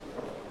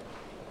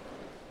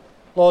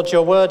Lord,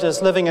 your word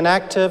is living and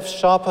active,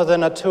 sharper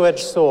than a two-edged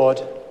sword.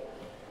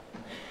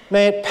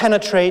 May it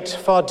penetrate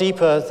far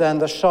deeper than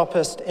the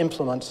sharpest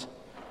implement.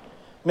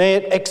 May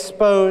it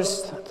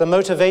expose the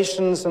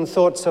motivations and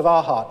thoughts of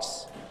our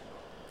hearts,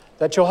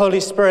 that your Holy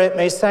Spirit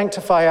may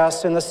sanctify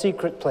us in the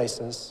secret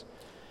places,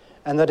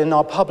 and that in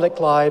our public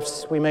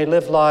lives we may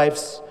live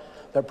lives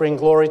that bring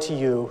glory to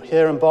you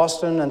here in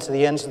Boston and to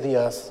the ends of the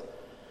earth,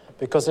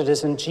 because it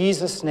is in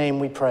Jesus' name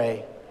we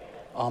pray.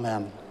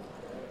 Amen.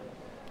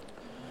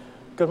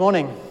 Good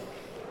morning.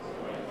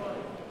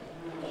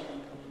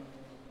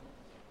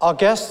 Our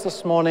guests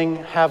this morning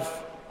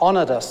have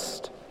honored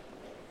us.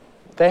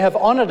 They have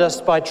honored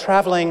us by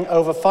traveling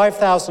over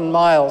 5,000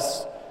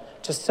 miles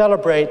to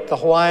celebrate the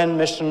Hawaiian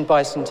Mission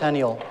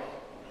Bicentennial.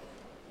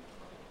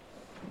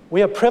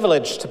 We are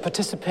privileged to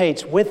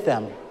participate with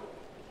them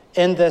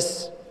in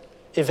this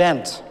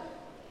event.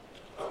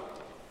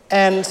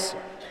 And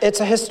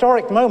it's a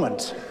historic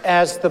moment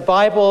as the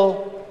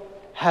Bible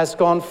has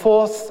gone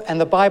forth and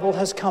the Bible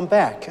has come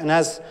back. And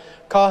as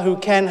Kahu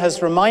Ken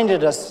has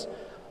reminded us,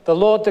 the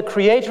Lord, the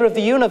creator of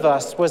the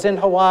universe, was in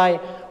Hawaii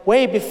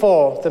way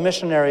before the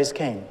missionaries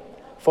came,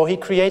 for he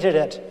created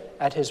it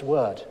at his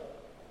word.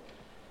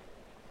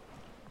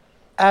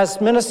 As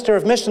minister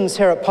of missions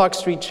here at Park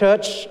Street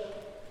Church,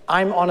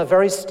 I'm on a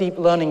very steep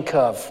learning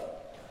curve.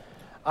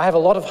 I have a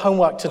lot of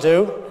homework to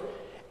do,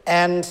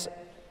 and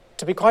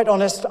to be quite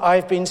honest,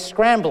 I've been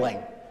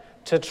scrambling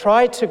to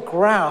try to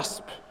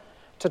grapple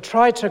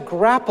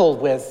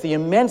with the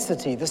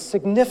immensity, the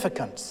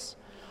significance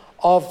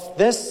of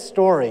this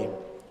story,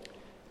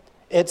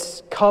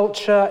 its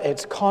culture,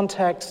 its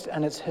context,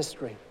 and its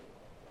history.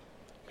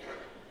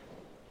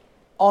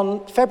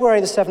 On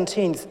February the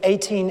 17th,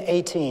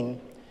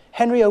 1818,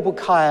 Henry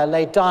Obukaya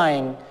lay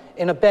dying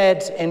in a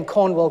bed in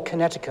Cornwall,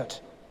 Connecticut.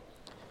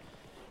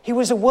 He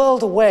was a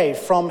world away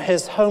from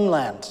his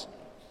homeland,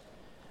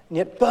 and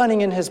yet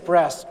burning in his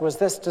breast was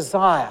this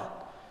desire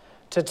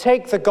to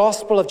take the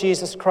gospel of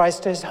Jesus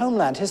Christ to his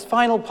homeland. His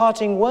final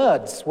parting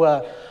words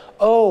were,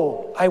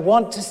 "Oh, I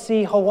want to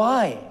see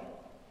Hawaii."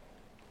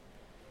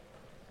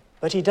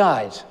 But he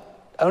died,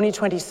 only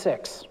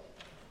 26,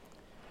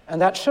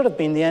 and that should have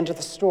been the end of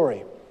the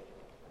story.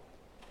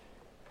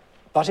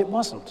 But it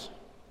wasn't.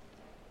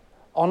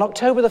 On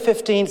October the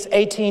 15th,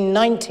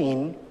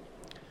 1819,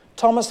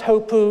 Thomas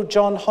Hopu,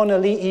 John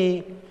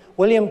Honoli'i,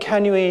 William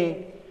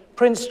Kanui,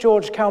 Prince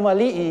George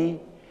Kaumali'i,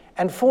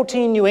 and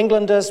 14 New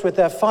Englanders with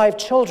their 5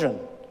 children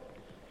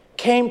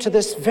came to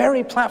this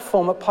very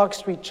platform at Park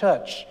Street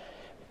Church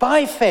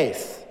by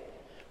faith,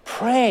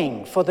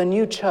 praying for the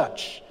new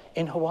church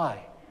in Hawaii.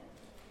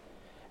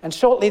 And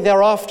shortly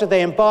thereafter,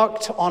 they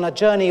embarked on a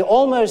journey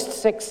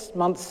almost 6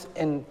 months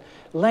in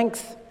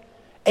length,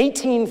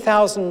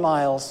 18,000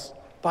 miles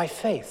by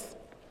faith.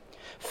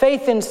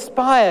 Faith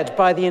inspired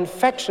by the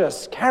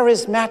infectious,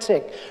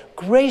 charismatic,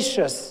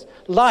 gracious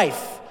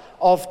life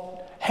of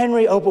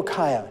Henry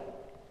Obukaya.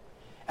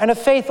 And a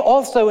faith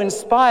also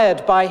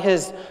inspired by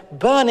his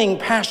burning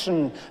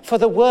passion for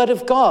the Word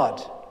of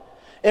God.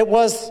 It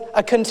was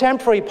a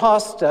contemporary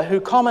pastor who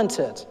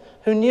commented,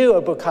 who knew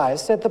Obukaya,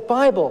 said the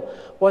Bible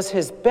was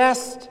his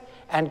best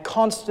and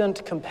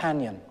constant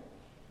companion.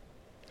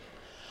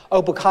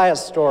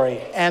 Obukaya's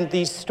story and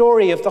the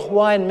story of the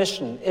Hawaiian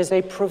mission is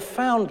a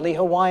profoundly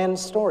Hawaiian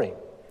story.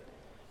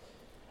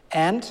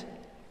 And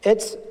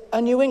it's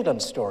a New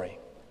England story.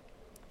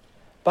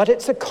 But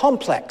it's a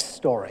complex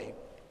story.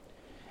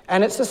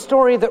 And it's a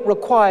story that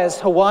requires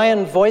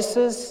Hawaiian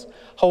voices,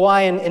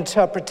 Hawaiian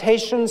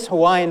interpretations,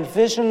 Hawaiian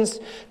visions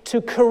to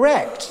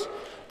correct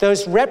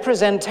those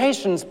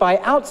representations by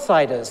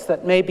outsiders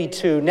that may be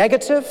too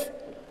negative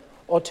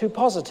or too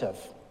positive.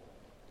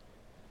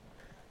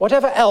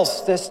 Whatever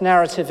else this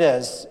narrative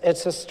is,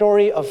 it's a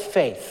story of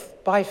faith,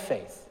 by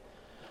faith.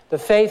 The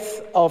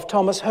faith of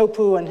Thomas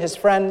Hopu and his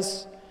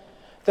friends,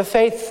 the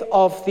faith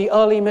of the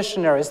early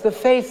missionaries, the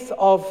faith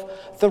of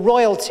the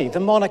royalty, the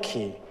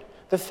monarchy,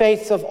 the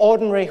faith of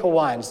ordinary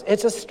Hawaiians.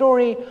 It's a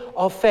story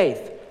of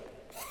faith.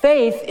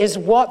 Faith is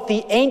what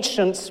the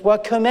ancients were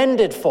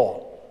commended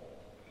for.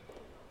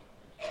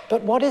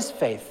 But what is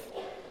faith?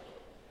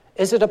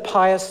 Is it a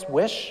pious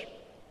wish?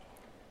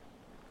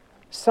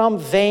 Some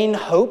vain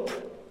hope?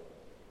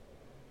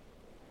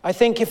 I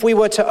think if we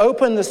were to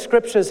open the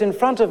scriptures in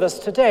front of us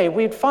today,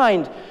 we'd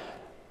find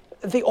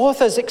the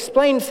authors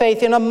explain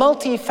faith in a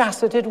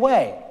multifaceted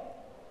way.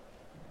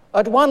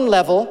 At one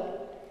level,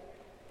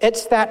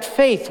 it's that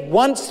faith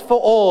once for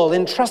all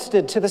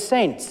entrusted to the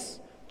saints,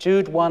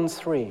 Jude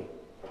 1:3.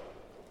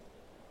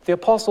 The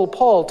Apostle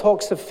Paul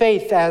talks of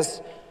faith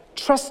as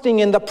trusting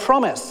in the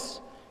promise.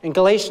 In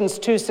Galatians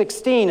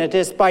 2:16, it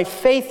is by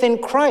faith in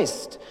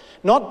Christ,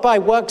 not by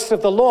works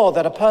of the law,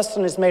 that a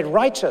person is made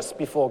righteous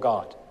before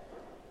God.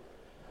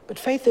 But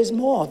faith is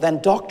more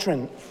than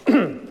doctrine.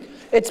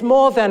 It's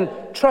more than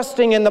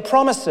trusting in the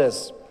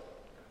promises.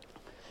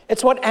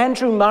 It's what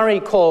Andrew Murray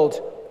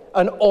called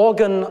an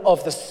organ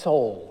of the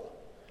soul.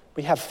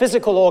 We have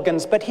physical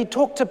organs, but he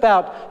talked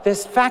about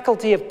this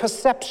faculty of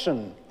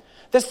perception,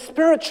 The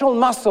spiritual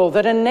muscle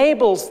that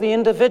enables the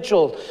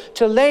individual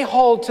to lay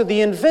hold to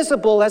the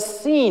invisible as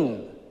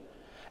seen.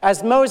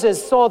 As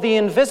Moses saw the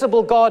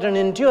invisible God and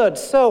endured,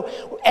 so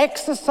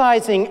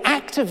exercising,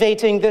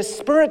 activating this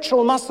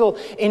spiritual muscle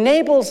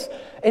enables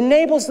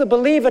the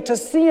believer to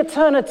see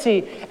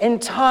eternity in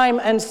time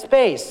and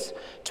space,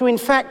 to in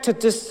fact to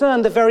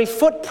discern the very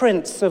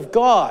footprints of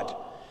God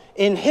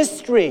in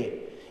history,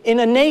 in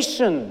a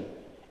nation,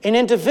 in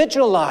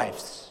individual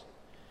lives.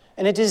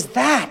 And it is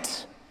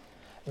that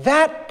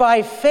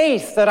by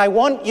faith that I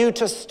want you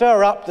to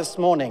stir up this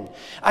morning.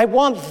 I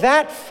want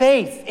that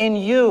faith in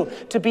you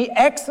to be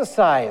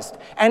exercised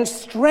and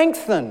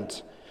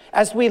strengthened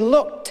as we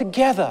look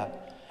together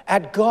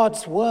at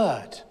God's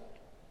word.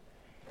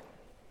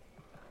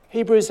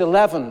 Hebrews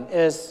 11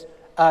 is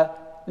a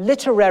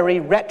literary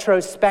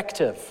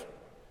retrospective,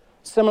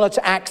 similar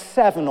to Acts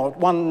 7 or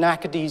 1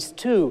 Maccabees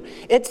 2.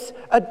 It's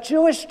a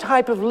Jewish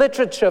type of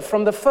literature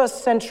from the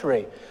first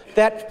century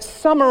that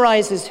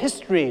summarizes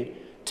history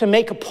to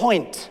make a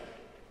point.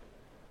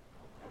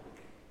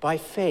 By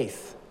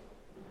faith.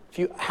 If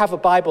you have a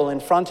Bible in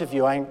front of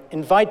you, I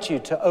invite you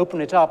to open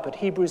it up at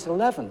Hebrews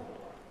 11.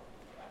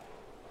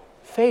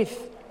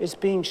 Faith is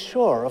being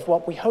sure of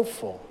what we hope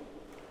for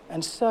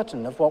and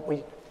certain of what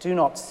we do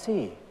not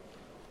see.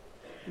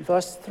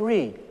 Verse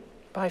 3,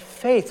 by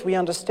faith we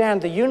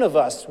understand the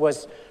universe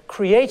was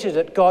created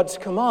at God's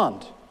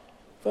command.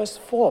 Verse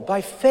 4,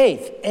 by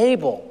faith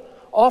Abel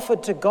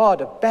offered to God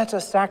a better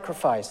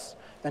sacrifice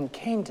than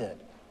Cain did.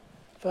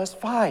 Verse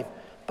 5,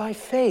 by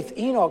faith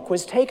Enoch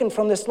was taken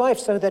from this life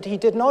so that he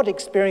did not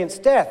experience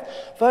death.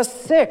 Verse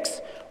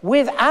 6,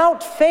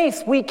 without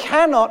faith we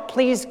cannot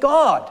please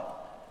God.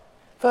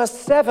 Verse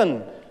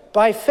 7,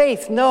 by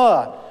faith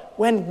Noah,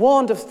 when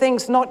warned of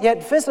things not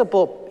yet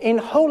visible, in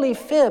holy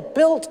fear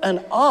built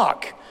an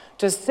ark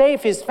to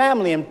save his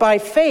family, and by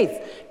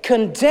faith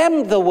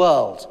condemned the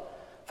world.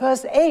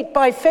 Verse 8,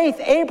 by faith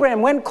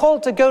Abraham, when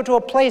called to go to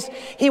a place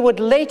he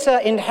would later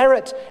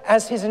inherit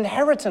as his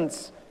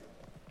inheritance,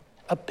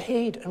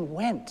 obeyed and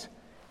went.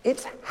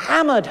 It's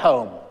hammered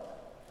home.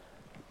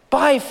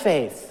 By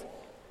faith.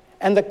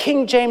 And the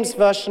King James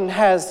Version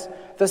has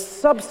the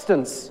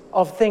substance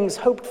of things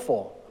hoped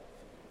for.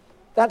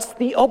 That's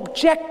the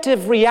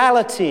objective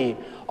reality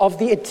of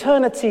the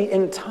eternity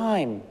in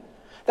time.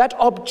 That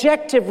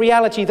objective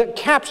reality that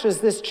captures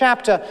this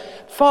chapter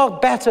far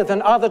better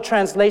than other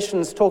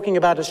translations talking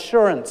about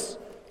assurance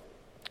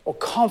or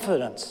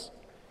confidence.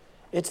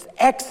 It's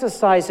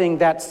exercising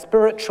that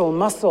spiritual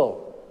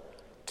muscle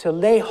to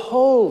lay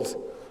hold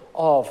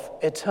of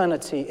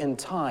eternity in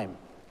time.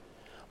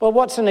 Well,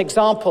 what's an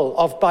example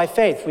of by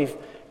faith? We've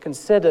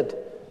considered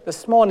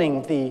this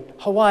morning the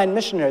Hawaiian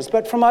missionaries,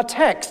 but from our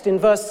text in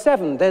verse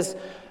 7, there's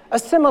a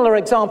similar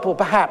example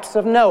perhaps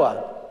of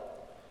Noah.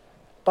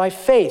 By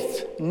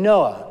faith,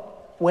 Noah,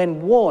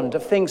 when warned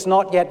of things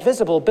not yet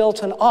visible,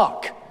 built an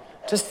ark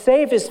to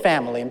save his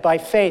family, and by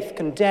faith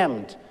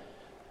condemned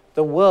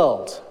the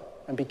world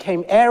and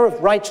became heir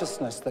of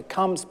righteousness that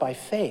comes by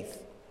faith.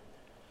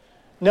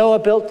 Noah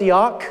built the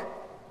ark.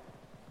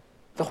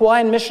 The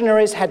Hawaiian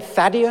missionaries had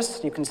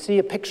Thaddeus. You can see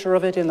a picture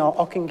of it in our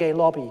Okenge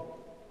lobby.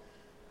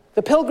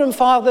 The Pilgrim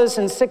Fathers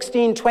in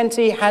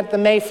 1620 had the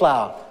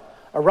Mayflower,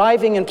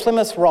 arriving in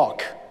Plymouth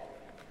Rock.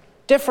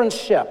 Different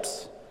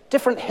ships,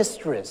 different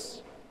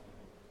histories.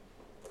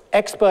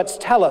 Experts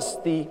tell us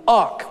the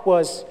ark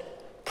was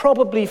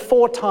probably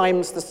 4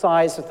 times the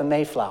size of the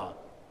Mayflower.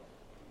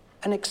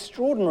 An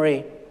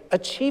extraordinary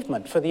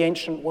achievement for the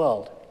ancient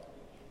world.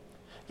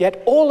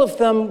 Yet all of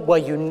them were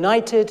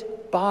united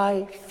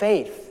by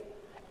faith,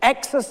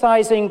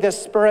 exercising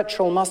this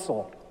spiritual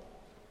muscle.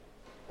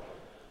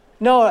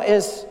 Noah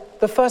is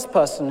the first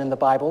person in the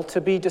Bible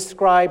to be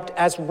described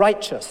as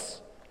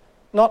righteous,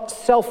 not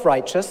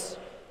self-righteous,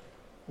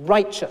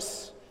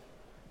 righteous.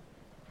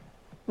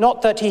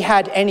 Not that he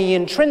had any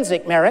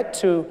intrinsic merit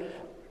to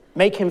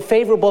make him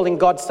favorable in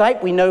God's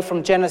sight. We know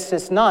from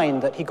Genesis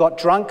 9 that he got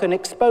drunk and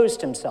exposed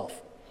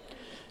himself.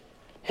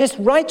 His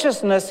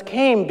righteousness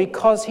came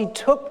because he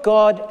took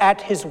God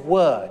at his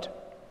word.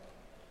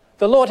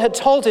 The Lord had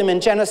told him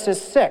in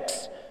Genesis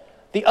 6,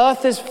 the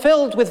earth is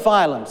filled with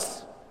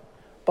violence.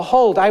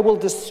 Behold, I will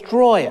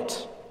destroy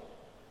it.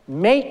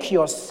 Make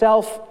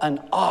yourself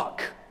an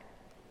ark.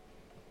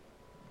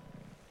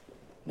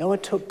 Noah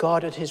took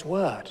God at his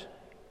word,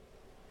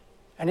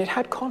 and it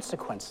had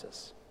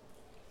consequences.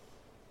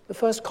 The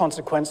first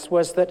consequence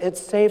was that it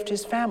saved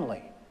his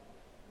family.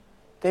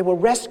 They were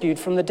rescued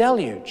from the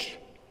deluge.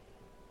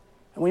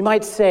 And we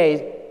might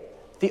say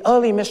the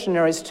early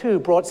missionaries too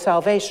brought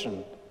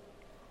salvation.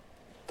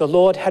 The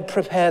Lord had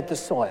prepared the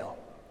soil.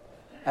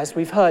 As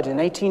we've heard, in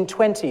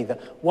 1820, the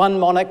one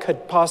monarch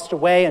had passed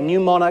away, a new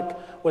monarch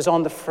was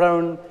on the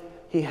throne.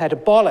 He had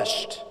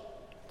abolished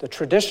the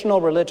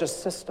traditional religious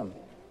system.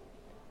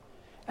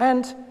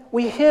 And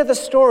we hear the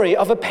story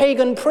of a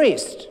pagan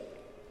priest.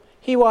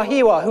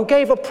 Hiwa, who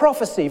gave a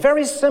prophecy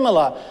very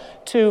similar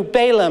to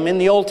Balaam in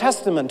the Old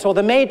Testament or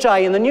the Magi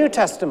in the New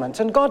Testament.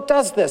 And God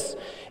does this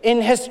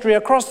in history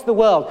across the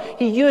world.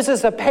 He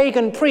uses a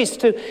pagan priest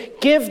to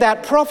give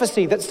that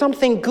prophecy that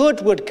something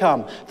good would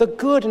come. The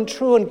good and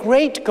true and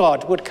great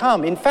God would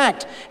come. In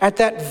fact, at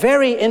that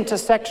very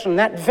intersection,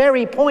 that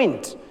very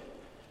point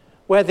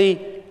where the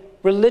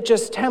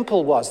religious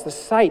temple was, the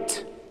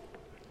site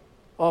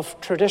of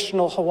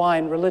traditional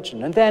Hawaiian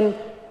religion. And then,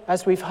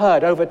 as we've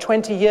heard, over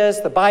 20 years,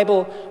 the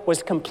Bible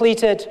was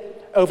completed.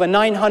 Over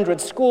 900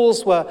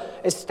 schools were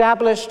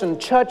established and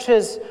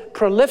churches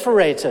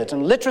proliferated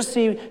and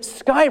literacy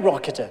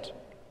skyrocketed.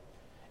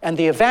 And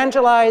the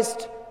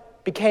evangelized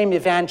became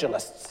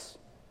evangelists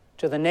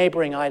to the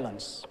neighboring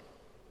islands.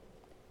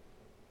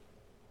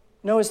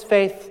 Noah's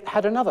faith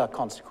had another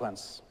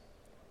consequence.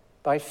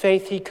 By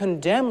faith, he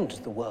condemned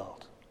the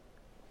world.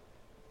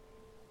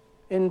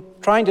 In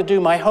trying to do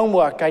my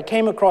homework, I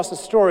came across a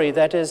story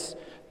that is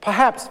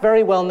perhaps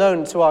very well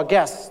known to our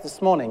guests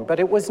this morning, but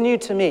it was new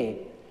to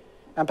me.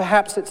 And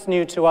perhaps it's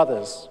new to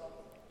others.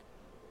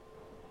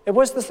 It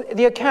was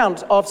the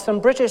account of some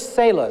British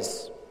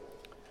sailors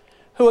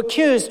who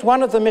accused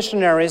one of the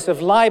missionaries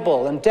of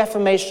libel and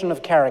defamation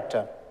of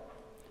character.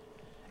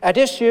 At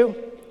issue,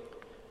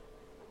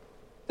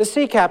 the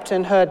sea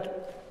captain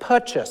had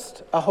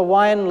purchased a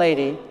Hawaiian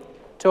lady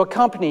to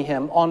accompany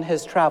him on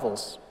his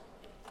travels.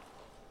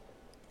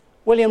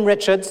 William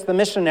Richards, the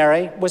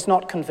missionary, was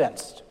not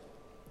convinced.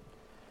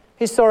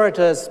 He saw it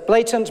as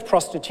blatant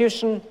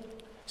prostitution,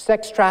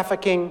 sex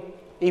trafficking,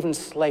 even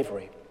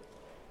slavery.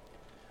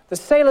 The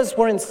sailors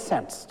were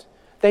incensed.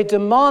 They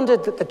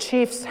demanded that the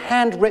chiefs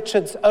hand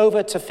Richards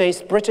over to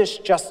face British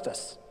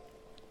justice.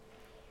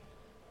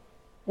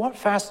 What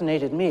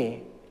fascinated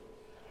me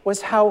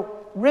was how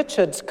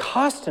Richards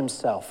cast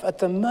himself at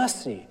the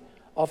mercy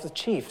of the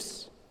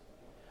chiefs,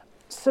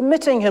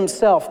 submitting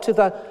himself to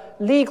the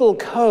legal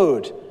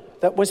code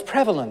that was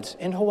prevalent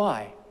in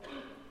Hawaii.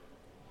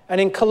 And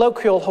in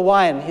colloquial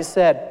Hawaiian, he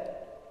said,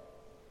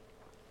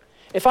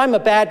 "If I'm a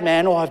bad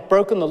man or have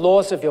broken the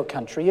laws of your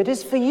country, it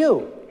is for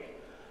you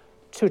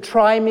to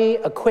try me,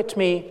 acquit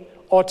me,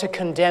 or to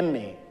condemn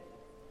me.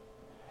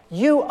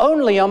 You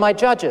only are my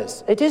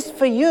judges. It is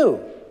for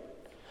you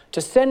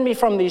to send me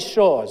from these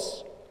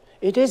shores.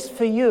 It is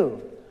for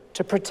you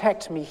to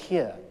protect me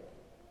here.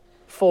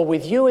 For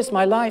with you is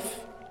my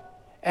life,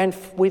 and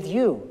with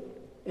you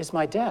is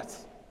my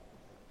death."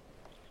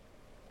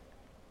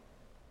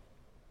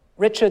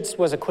 Richards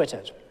was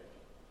acquitted.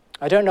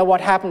 I don't know what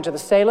happened to the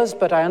sailors,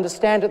 but I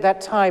understand at that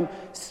time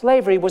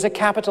slavery was a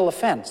capital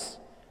offense.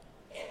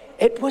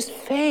 It was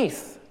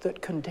faith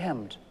that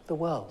condemned the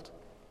world.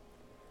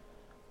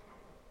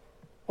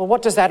 Well,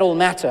 what does that all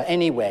matter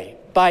anyway?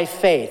 By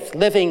faith,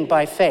 living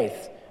by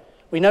faith.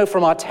 We know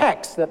from our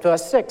text that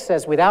verse 6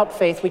 says, "Without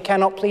faith we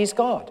cannot please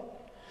God."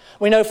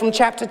 We know from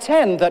chapter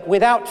 10 that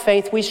without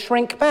faith we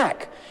shrink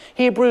back.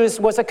 Hebrews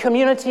was a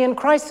community in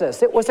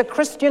crisis. It was a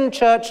Christian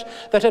church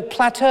that had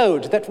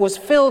plateaued, that was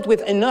filled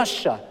with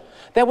inertia.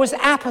 There was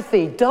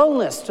apathy,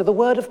 dullness to the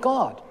word of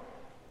God.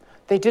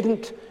 They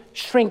didn't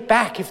shrink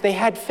back if they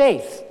had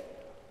faith.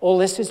 All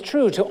this is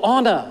true to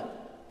honor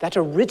that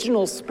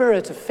original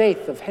spirit of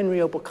faith of Henry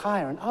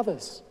Obokaya and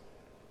others.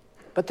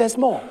 But there's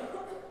more.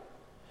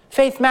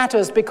 Faith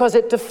matters because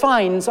it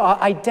defines our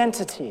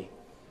identity.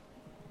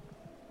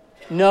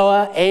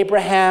 Noah,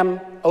 Abraham,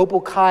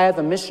 Obokaya,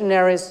 the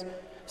missionaries,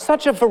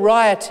 such a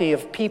variety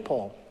of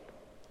people.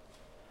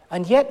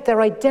 And yet their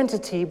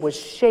identity was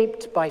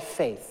shaped by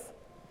faith.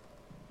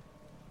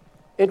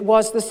 It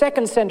was the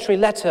 2nd century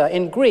letter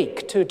in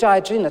Greek to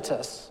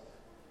Diogenetus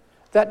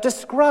that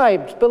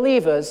described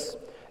believers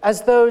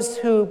as those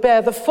who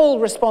bear the full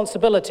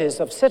responsibilities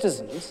of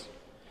citizens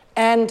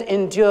and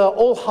endure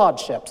all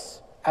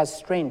hardships as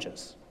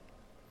strangers.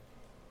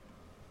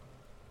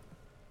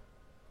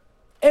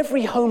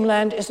 Every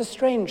homeland is a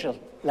stranger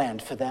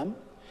land for them,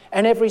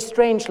 and every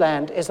strange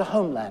land is a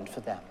homeland for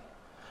them.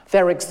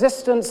 Their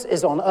existence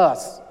is on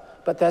earth,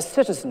 but their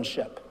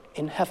citizenship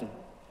in heaven.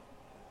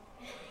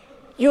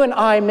 You and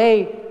I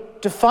may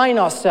define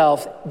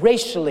ourselves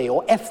racially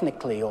or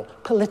ethnically or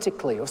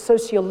politically or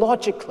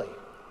sociologically,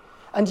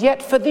 and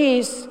yet for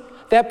these,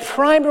 their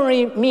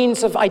primary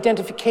means of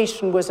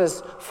identification was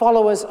as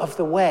followers of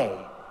the way.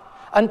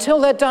 Until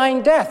their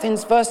dying death, in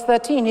verse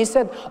 13, he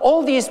said,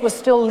 all these were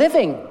still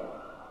living.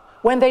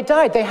 When they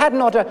died, they had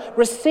not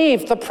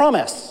received the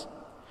promise.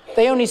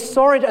 They only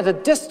saw it at a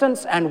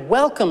distance and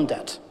welcomed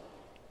it.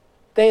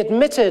 They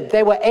admitted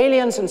they were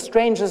aliens and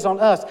strangers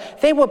on earth.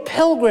 They were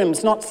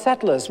pilgrims, not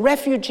settlers,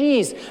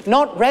 refugees,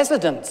 not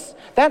residents.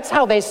 That's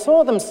how they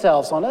saw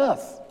themselves on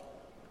earth.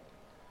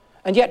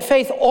 And yet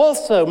faith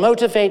also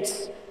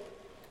motivates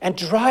and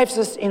drives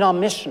us in our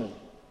mission.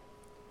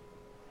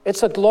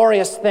 It's a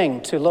glorious thing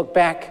to look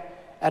back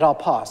at our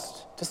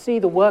past, to see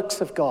the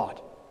works of God,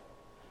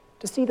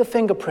 to see the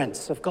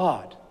fingerprints of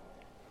God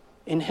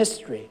in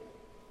history.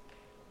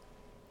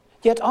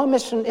 Yet our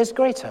mission is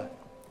greater.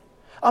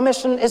 Our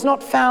mission is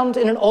not found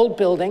in an old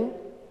building.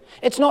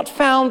 It's not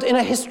found in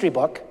a history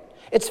book.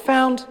 It's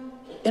found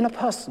in a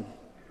person.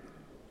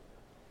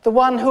 The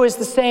one who is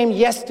the same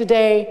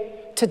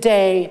yesterday,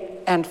 today,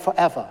 and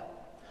forever.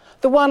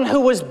 The one who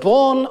was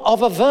born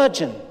of a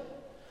virgin,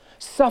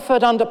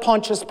 suffered under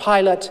Pontius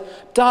Pilate,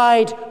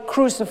 died,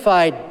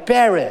 crucified,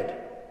 buried.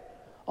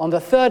 On the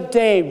third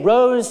day,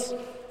 rose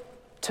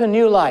to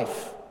new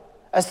life,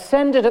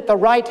 ascended at the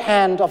right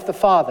hand of the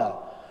Father,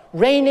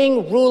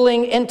 reigning,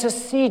 ruling,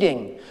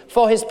 interceding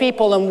for his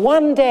people, and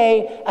one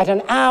day, at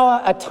an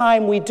hour, a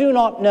time we do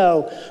not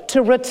know,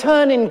 to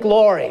return in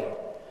glory,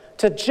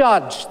 to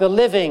judge the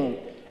living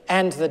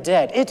and the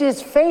dead. It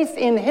is faith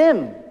in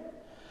him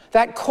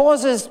that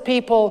causes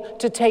people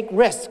to take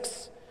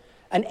risks.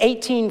 An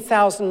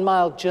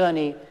 18,000-mile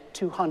journey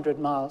 200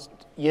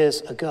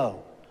 years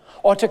ago.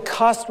 Or to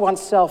cast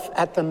oneself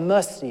at the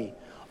mercy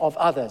of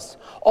others.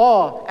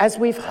 Or, as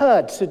we've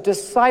heard, to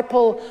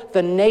disciple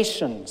the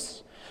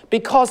nations.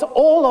 Because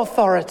all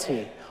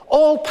authority,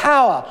 all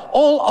power,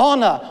 all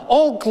honor,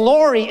 all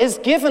glory is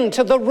given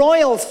to the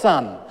royal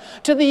Son,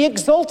 to the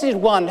exalted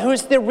one who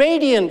is the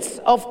radiance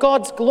of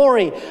God's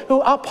glory,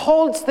 who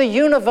upholds the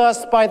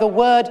universe by the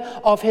word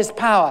of his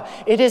power.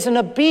 It is in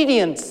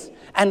obedience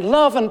and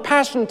love and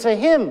passion to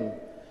him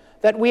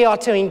that we are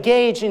to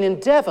engage in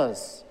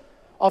endeavors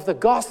of the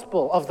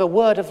gospel, of the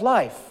word of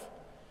life.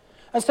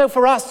 And so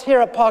for us here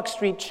at Park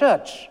Street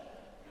Church,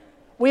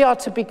 we are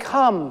to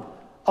become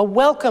a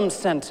welcome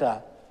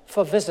center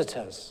for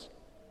visitors,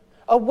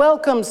 a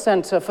welcome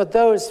center for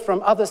those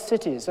from other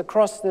cities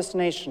across this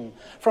nation,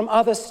 from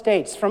other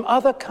states, from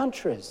other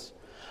countries,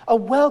 a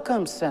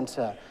welcome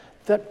center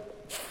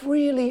that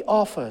freely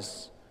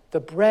offers the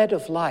bread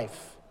of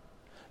life,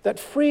 that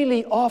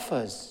freely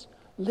offers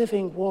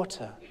living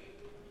water.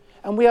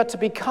 And we are to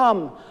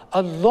become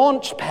a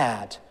launch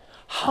pad,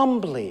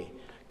 humbly,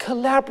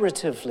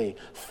 collaboratively,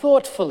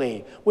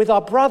 thoughtfully, with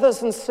our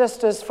brothers and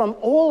sisters from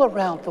all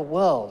around the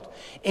world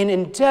in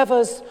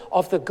endeavors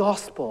of the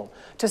gospel,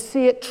 to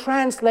see it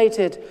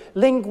translated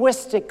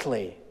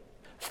linguistically,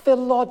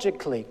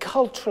 philologically,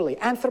 culturally,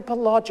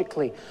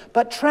 anthropologically,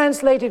 but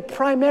translated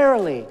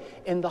primarily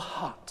in the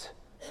heart,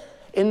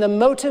 in the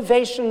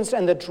motivations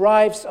and the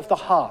drives of the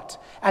heart,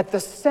 at the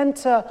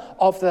center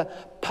of the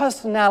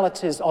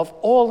personalities of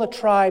all the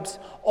tribes,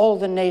 all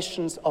the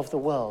nations of the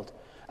world.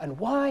 And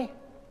why?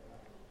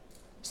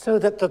 So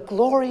that the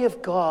glory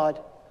of God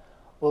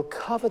will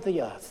cover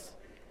the earth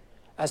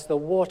as the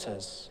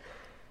waters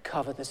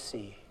cover the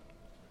sea.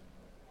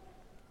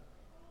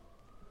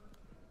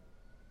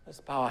 Let's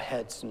bow our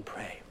heads and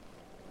pray.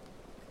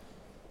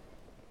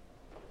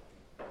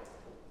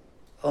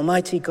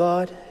 Almighty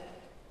God,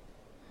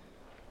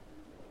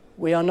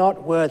 we are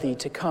not worthy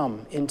to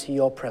come into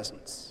your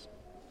presence.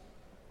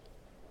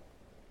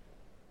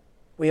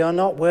 We are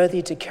not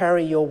worthy to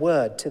carry your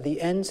word to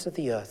the ends of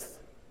the earth.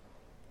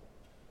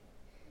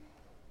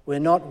 We're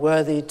not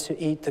worthy to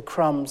eat the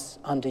crumbs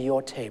under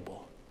your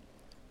table.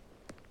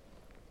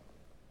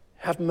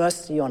 Have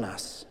mercy on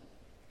us.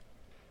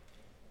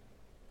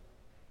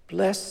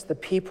 Bless the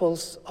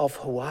peoples of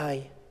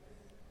Hawaii.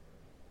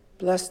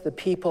 Bless the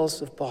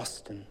peoples of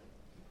Boston.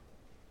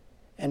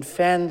 And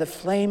fan the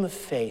flame of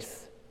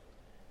faith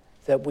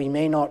that we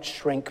may not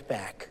shrink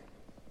back,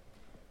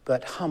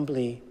 but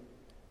humbly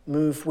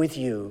move with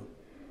you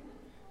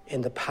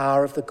in the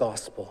power of the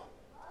gospel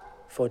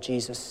for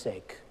Jesus'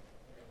 sake.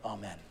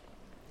 Amen.